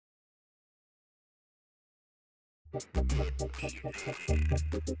It's dinner time.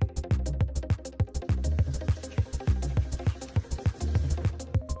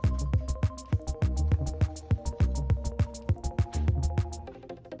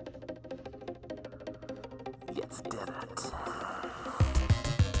 It's dinner time.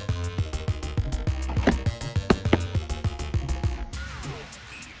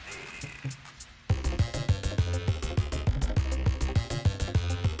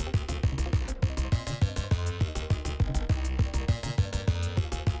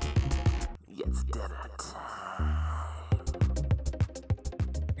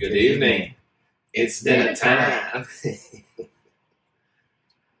 Good evening. It's dinner time.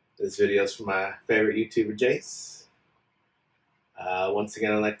 This video is from my favorite YouTuber, Jace. Once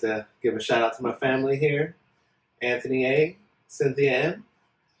again, I'd like to give a shout out to my family here, Anthony A, Cynthia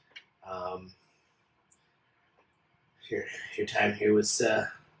M. Your time here was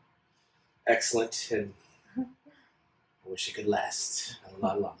excellent, and I wish it could last a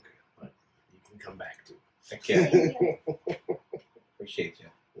lot longer, but you can come back to. Okay. Appreciate you.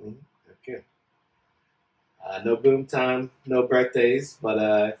 Okay. No boom time, no birthdays, but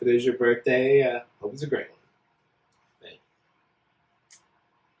if it is your birthday, hope it's a great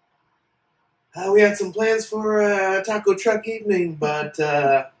one. We had some plans for a taco truck evening, but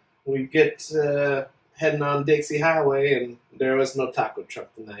we get heading on Dixie Highway, and there was no taco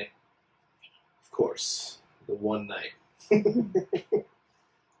truck tonight. Of course, the one night.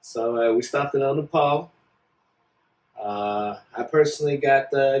 So we stopped in Nopal. I personally got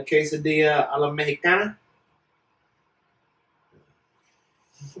the quesadilla a la mexicana.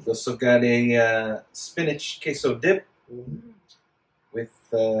 We also got a spinach queso dip with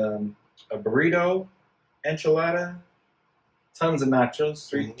a burrito, enchilada, tons of nachos,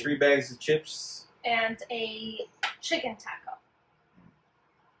 three bags of chips, and a chicken taco.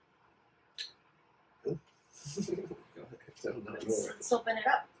 Let's open it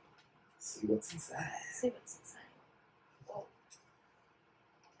up. See what's inside. See what's inside. Whoa.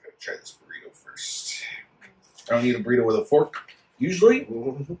 Gotta try this burrito first. I don't eat a burrito with a fork usually,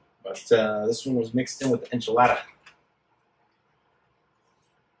 but this one was mixed in with the enchilada.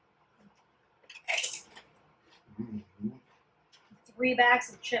 Mm-hmm. 3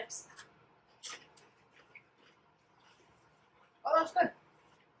 bags of chips. Oh, that's good.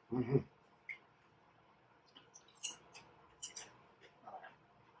 Mm-hmm.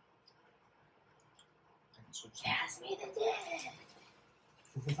 Pass me the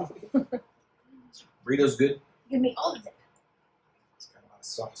dip. Burrito's good. Give me all the dip. It's got a lot of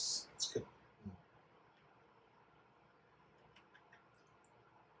sauce. It's good.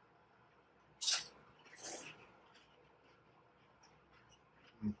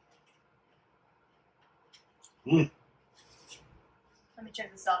 Let me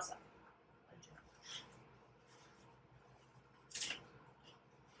check the salsa.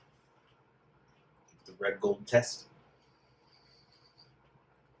 The red gold test.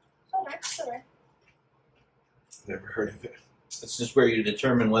 All right. Never heard of it. It's just where you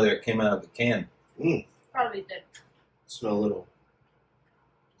determine whether it came out of the can. Probably did. Smell a little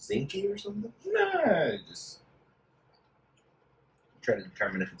zinky or something? Nah, just try to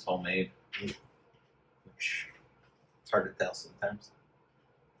determine if it's homemade. Which it's hard to tell sometimes.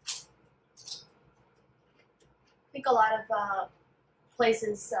 I think a lot of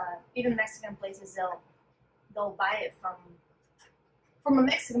places, even Mexican places, they'll buy it from a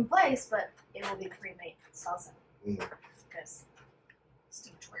Mexican place, but it will be pre-made salsa because it's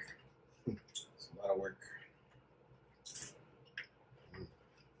too much work. It's a lot of work.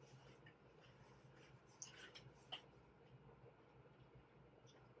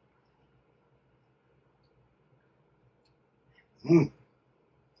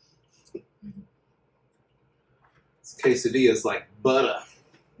 This quesadilla is like butter.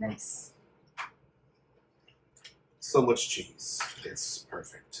 Nice. So much cheese. It's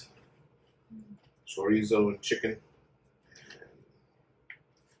perfect. Chorizo and chicken. And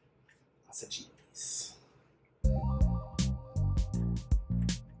lots of cheese.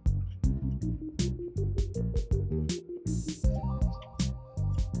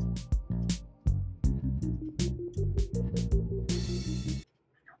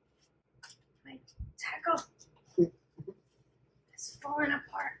 My taco is falling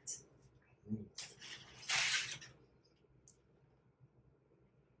apart.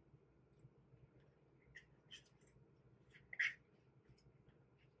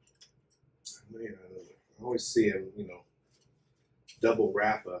 I always see him, double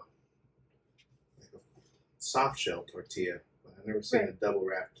wrap like a soft shell tortilla, but I've never seen a double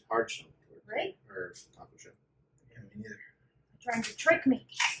wrapped hard shell tortilla. Right? Or taco shell. Yeah, me neither. Trying to trick me.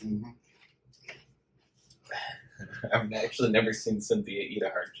 Mm-hmm. I I've actually never seen Cynthia eat a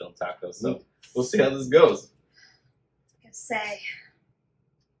hard shell taco, so we'll see how this goes. I can say I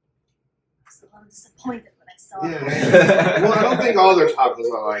was a little disappointed when I saw it. Yeah. Well, I don't think all their tacos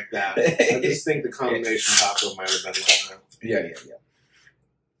are like that. I just think the combination taco might have been like that. Yeah.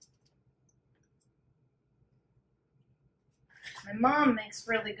 My mom makes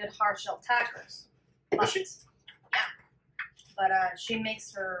really good hard shell tacos. But, Does she? yeah. But she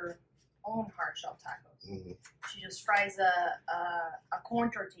makes her own hard shell tacos. Mhm. She just fries a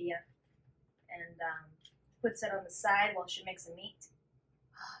corn tortilla and puts it on the side while she makes the meat.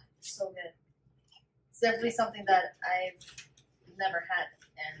 It's so good. It's definitely something that I've never had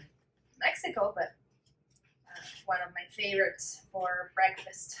in Mexico, but one of my favorites for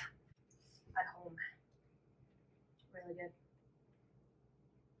breakfast at home. Really good.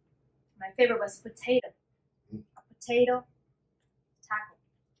 My favorite was potato. A potato taco.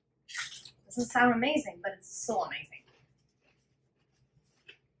 Doesn't sound amazing, but it's so amazing.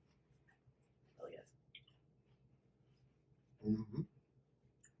 Really good. Mm-hmm.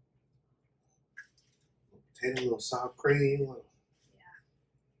 Potato, little sour cream, little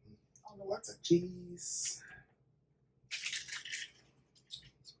All the lots of cheese.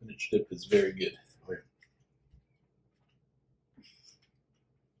 Spinach dip is very good. Oh, yeah.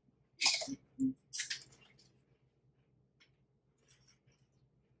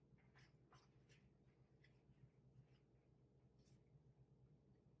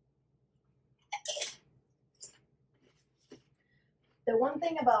 The one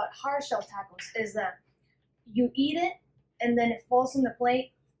thing about hard shell tacos is that you eat it and then it falls on the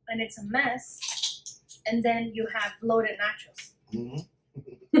plate and it's a mess, and then you have loaded nachos. Mm-hmm.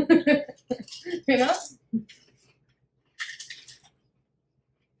 You know?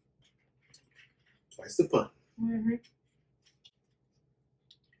 Twice the fun. Mm-hmm.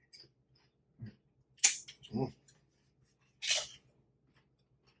 Mm.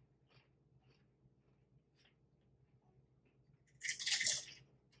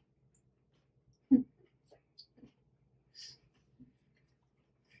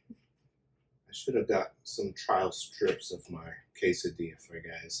 I should have got some trial strips of my quesadilla for you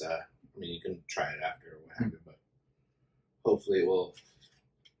guys. I mean, you can try it after or what have you, but hopefully it will,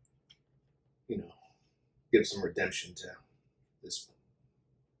 give some redemption to this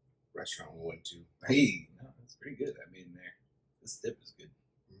restaurant we went to. Hey, no, that's pretty good. I mean, this dip is good.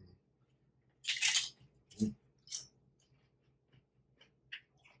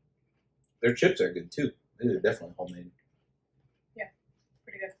 Their chips are good too. They're definitely homemade.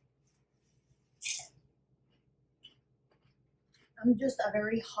 Pretty good. I'm just a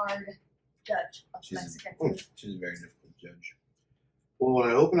very hard judge of Mexican food. She's a very difficult judge. Well, when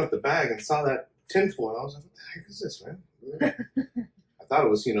I opened up the bag and saw that tinfoil, I was like, what the heck is this, man? I thought it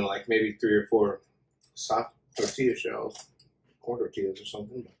was, like maybe 3 or 4 soft tortilla shells, corn tortillas or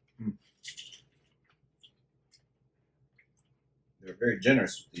something. They're very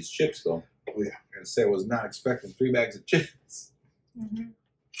generous with these chips, though. Oh, yeah. I gotta say, I was not expecting 3 bags of chips. Mm-hmm.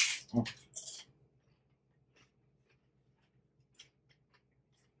 Oh.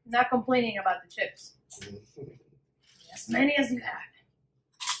 Not complaining about the chips. Mhm. As many as you have.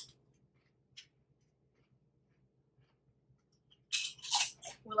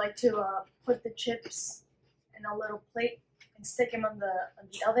 We like to put the chips in a little plate and stick them on the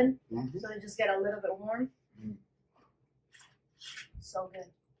oven, Mhm. so they just get a little bit warm. Mm. So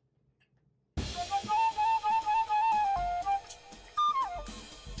good.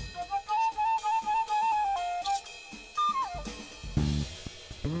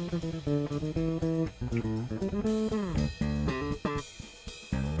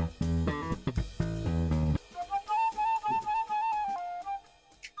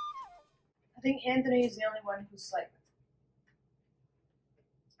 I think Anthony is the only one who's like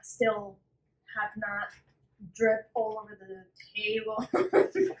still have not dripped all over the table.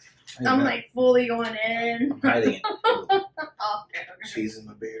 I'm like fully going in. I'm hiding it. Okay. Cheese in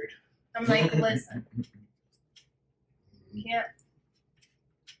my beard. I'm like, listen, you can't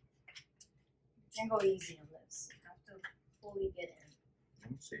go easy on this. You have to fully get in.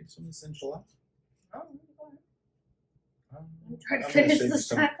 I'm saving some of this enchilada. Oh, go ahead. Um, You try to I'm gonna finish save you this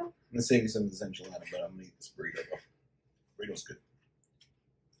some- taco. I'm gonna save you some of this enchilada, but I'm gonna eat this burrito though. Burrito's good.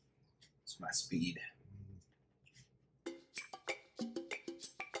 It's my speed.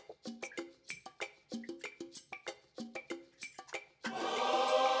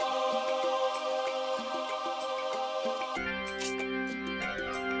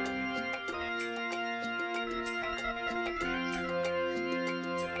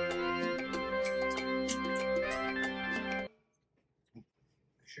 Make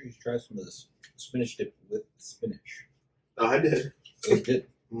sure you try some of this spinach dip with spinach. Oh, I did. It did.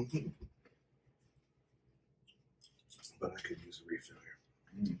 Mm-hmm. But I could use a refill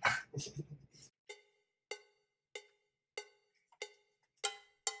here.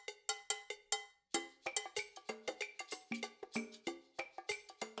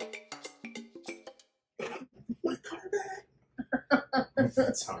 My car back.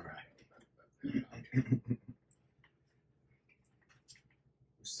 That's all right. We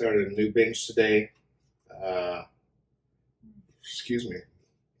started a new binge today. Excuse me.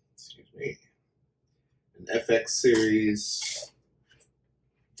 An FX series,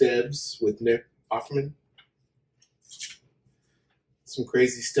 Debs with Nick Offerman. Some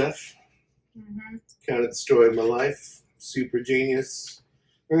crazy stuff. Mm-hmm. Kind of the story of my life. Super genius.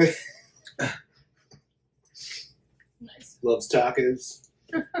 Nice. Loves tacos.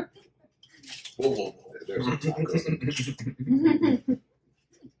 Whoa, whoa, whoa. There's some tacos.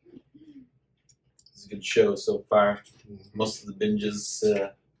 It's a good show so far. Mhm. Most of the binges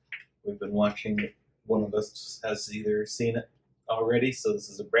we've been watching, one of us has either seen it already, so this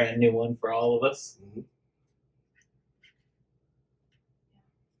is a brand new one for all of us. Mhm.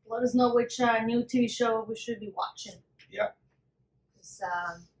 Let us know which new TV show we should be watching. Yeah. 'Cause,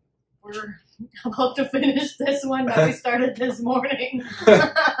 we're about to finish this one that we started this morning.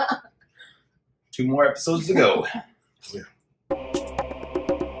 2 more episodes to go.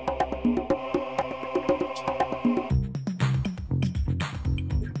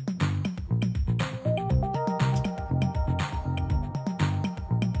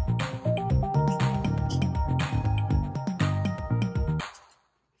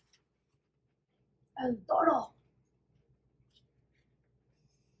 El Toro.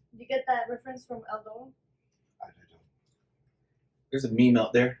 Did you get that reference from El Toro? I don't know. There's a meme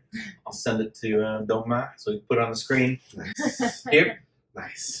out there. I'll send it to Doma so he can put it on the screen. Nice. Here.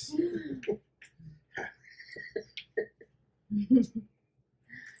 Nice.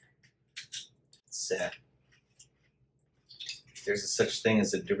 It's, there's a such thing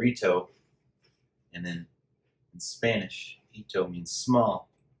as a Dorito, and then in Spanish, hito means small.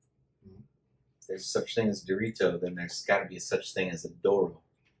 If there's such thing as Dorito, then there's got to be a such thing as a Doro,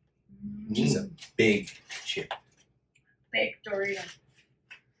 which is a big chip. Big Dorito.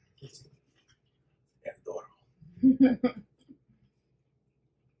 Yeah, Doro.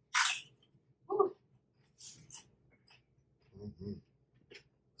 Ooh, Mhm.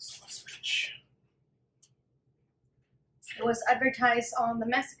 Sausage. it was advertised on the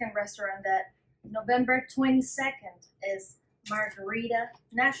Mexican restaurant that November 22nd is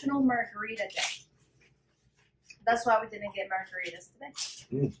National Margarita Day. That's why we didn't get margaritas today.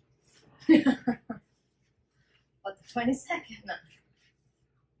 But the 22nd,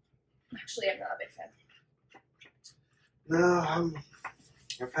 actually, I'm not a big fan. No,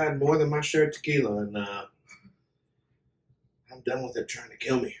 I've had more than my share of tequila, and I'm done with it trying to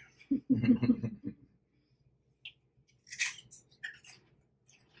kill me.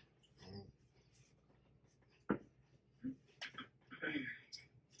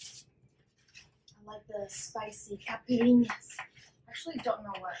 I like the spicy caipirinhas. I actually don't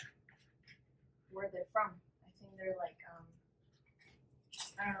know where they're from. I think they're like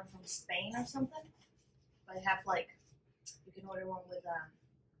I don't know, from Spain or something. But they have like, you can order one with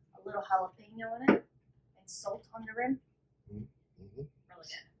a little jalapeno in it and salt on the rim. Mhm. Really good.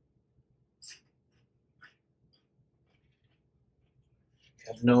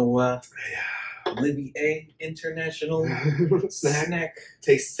 Have no Libby A International snack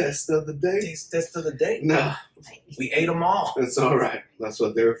Taste test of the day? taste test of the day. No, We ate them all. that's all right. That's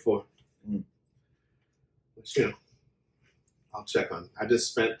what they're for. Mm. But, you know, I'll check on. I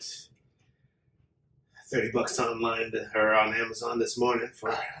just spent $30 online or on Amazon this morning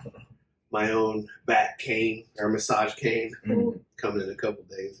for my own back cane or massage cane. Ooh, Coming in a couple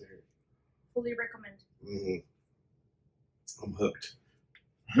days. fully recommend. Mm. I'm hooked.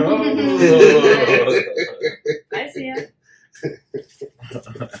 Oh. I see it.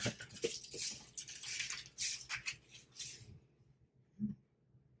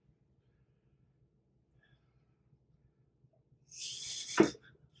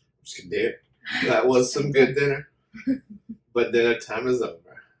 Just kidding, dude. That was some good dinner. But dinner time is over.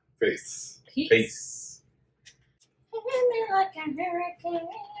 Peace. Peace. Peace. Hit me like a hurricane.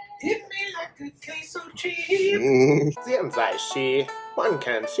 Hit me like a queso cheese. 现在是观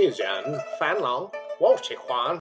看新人烦恼，我喜欢。